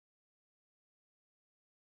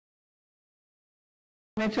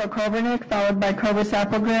Mitchell Kobernick, followed by Cobus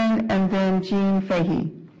Applegrain, and then Jean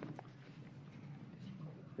Fahey.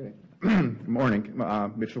 Okay. Good morning.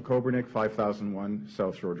 Mitchell Kobernick, 5001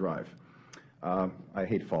 South Shore Drive. I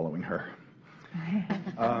hate following her.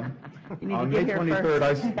 On May 23rd,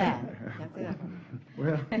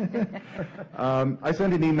 I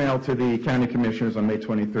sent an email to the county commissioners on May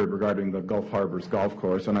 23rd regarding the Gulf Harbors Golf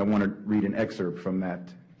Course, and I want to read an excerpt from that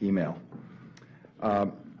email.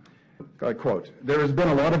 I quote, "There has been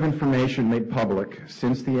a lot of information made public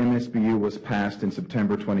since the MSBU was passed in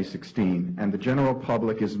September 2016, and the general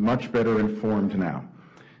public is much better informed now.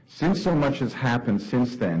 Since so much has happened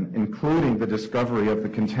since then, including the discovery of the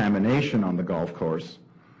contamination on the golf course,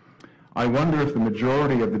 I wonder if the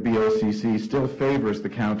majority of the BOCC still favors the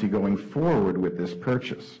county going forward with this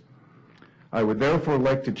purchase. I would therefore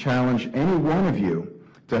like to challenge any one of you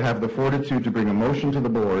to have the fortitude to bring a motion to the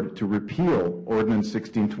board to repeal Ordinance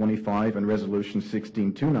 1625 and Resolution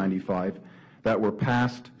 16295 that were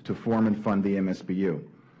passed to form and fund the MSBU.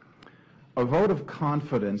 A vote of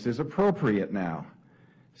confidence is appropriate now,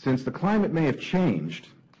 since the climate may have changed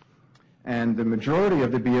and the majority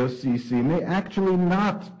of the BOCC may actually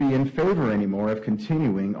not be in favor anymore of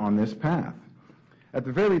continuing on this path. At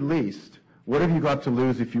the very least, what have you got to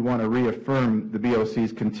lose if you want to reaffirm the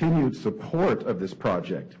BOC's continued support of this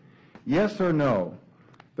project? Yes or no?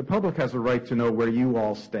 The public has a right to know where you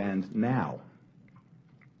all stand now."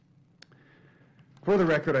 For the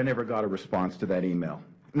record, I never got a response to that email.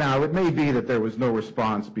 Now, it may be that there was no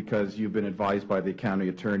response because you've been advised by the county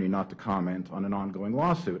attorney not to comment on an ongoing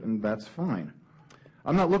lawsuit, and that's fine.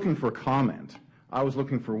 I'm not looking for a comment. I was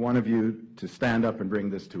looking for one of you to stand up and bring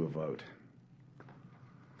this to a vote.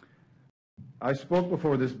 I spoke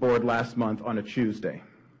before this board last month on a Tuesday.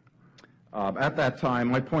 At that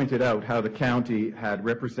time, I pointed out how the county had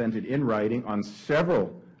represented in writing on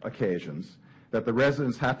several occasions that the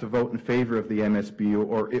residents had to vote in favor of the MSBU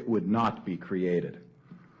or it would not be created.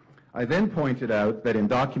 I then pointed out that in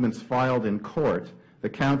documents filed in court, the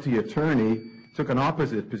county attorney took an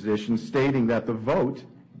opposite position, stating that the vote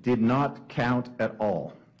did not count at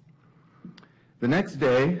all. The next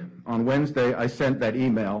day, on Wednesday, I sent that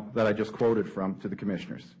email that I just quoted from to the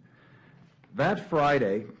commissioners. That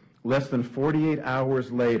Friday, less than 48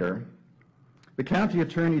 hours later, the county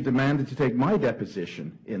attorney demanded to take my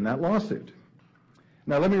deposition in that lawsuit.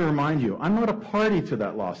 Now, let me remind you, I'm not a party to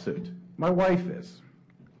that lawsuit. My wife is.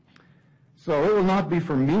 So it will not be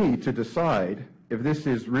for me to decide if this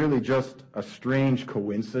is really just a strange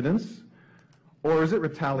coincidence or is it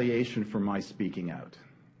retaliation for my speaking out.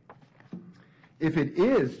 If it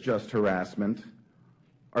is just harassment,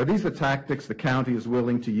 are these the tactics the county is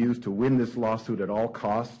willing to use to win this lawsuit at all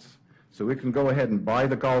costs so it can go ahead and buy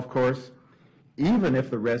the golf course, even if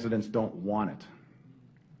the residents don't want it?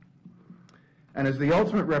 And as the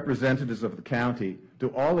ultimate representatives of the county, do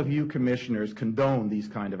all of you commissioners condone these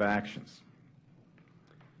kind of actions?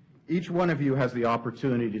 Each one of you has the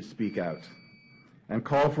opportunity to speak out and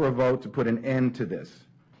call for a vote to put an end to this.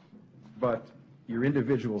 But your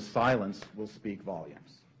individual silence will speak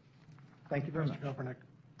volumes. Thank you very much. Mr.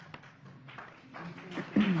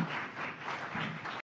 Kobernick.